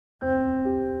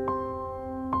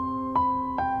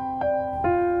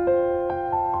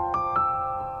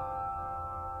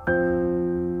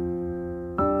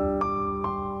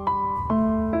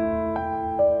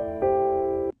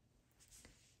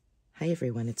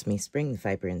everyone, it's me, Spring, the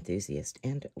fiber enthusiast,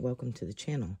 and welcome to the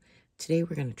channel. Today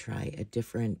we're going to try a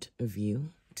different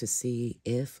view to see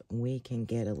if we can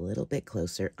get a little bit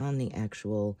closer on the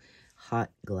actual hot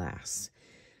glass.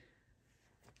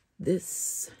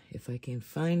 This, if I can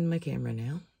find my camera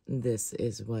now, this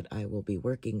is what I will be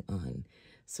working on.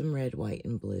 Some red, white,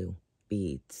 and blue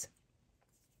beads.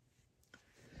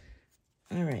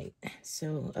 All right,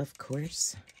 so of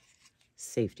course,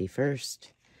 safety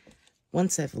first.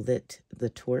 Once I've lit the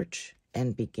torch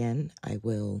and begin, I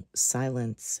will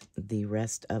silence the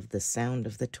rest of the sound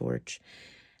of the torch.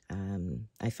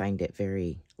 I find it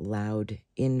very loud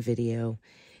in video,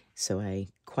 so I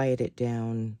quiet it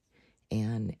down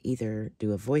and either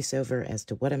do a voiceover as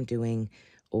to what I'm doing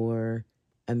or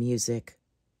a music,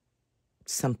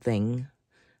 something,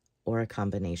 or a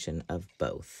combination of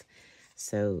both.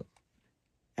 So,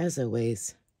 as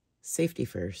always, safety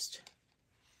first.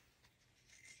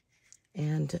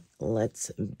 And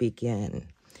let's begin.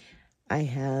 I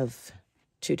have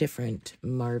two different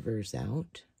marvers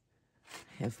out.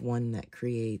 I have one that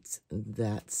creates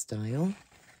that style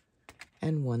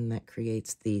and one that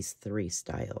creates these three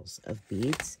styles of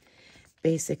beads.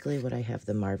 Basically, what I have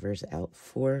the marvers out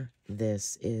for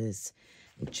this is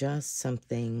just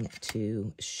something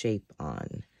to shape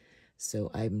on.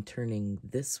 So I'm turning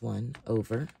this one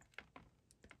over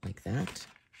like that.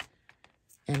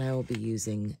 And I will be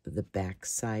using the back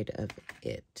side of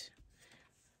it.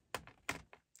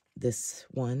 This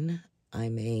one, I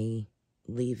may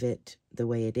leave it the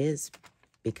way it is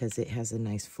because it has a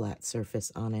nice flat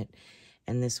surface on it.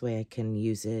 And this way I can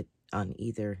use it on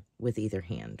with either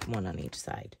hand, one on each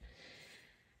side.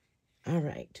 All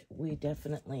right, we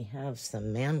definitely have some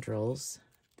mandrels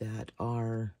that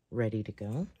are ready to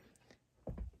go.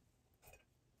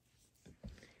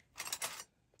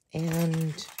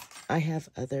 And I have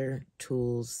other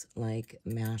tools like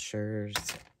mashers,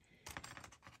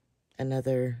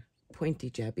 another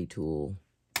pointy jabby tool,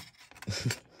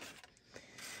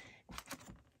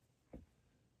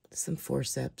 some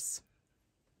forceps.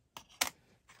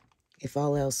 If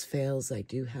all else fails, I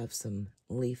do have some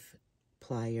leaf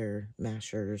plier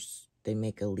mashers. They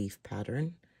make a leaf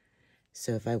pattern.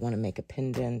 So if I want to make a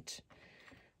pendant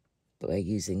by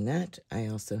using that, I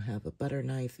also have a butter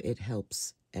knife. It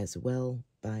helps as well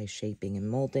by shaping and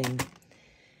molding.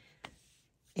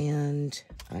 And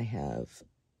I have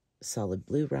solid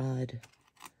blue rod,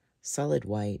 solid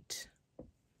white,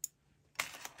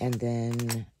 and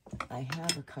then I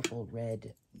have a couple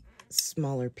red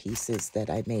smaller pieces that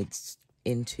I made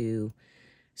into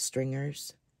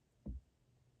stringers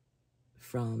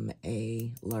from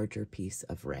a larger piece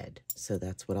of red. So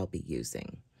that's what I'll be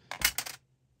using.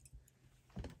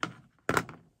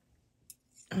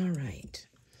 All right.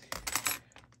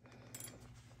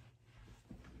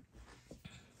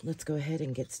 Let's go ahead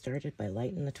and get started by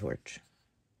lighting the torch.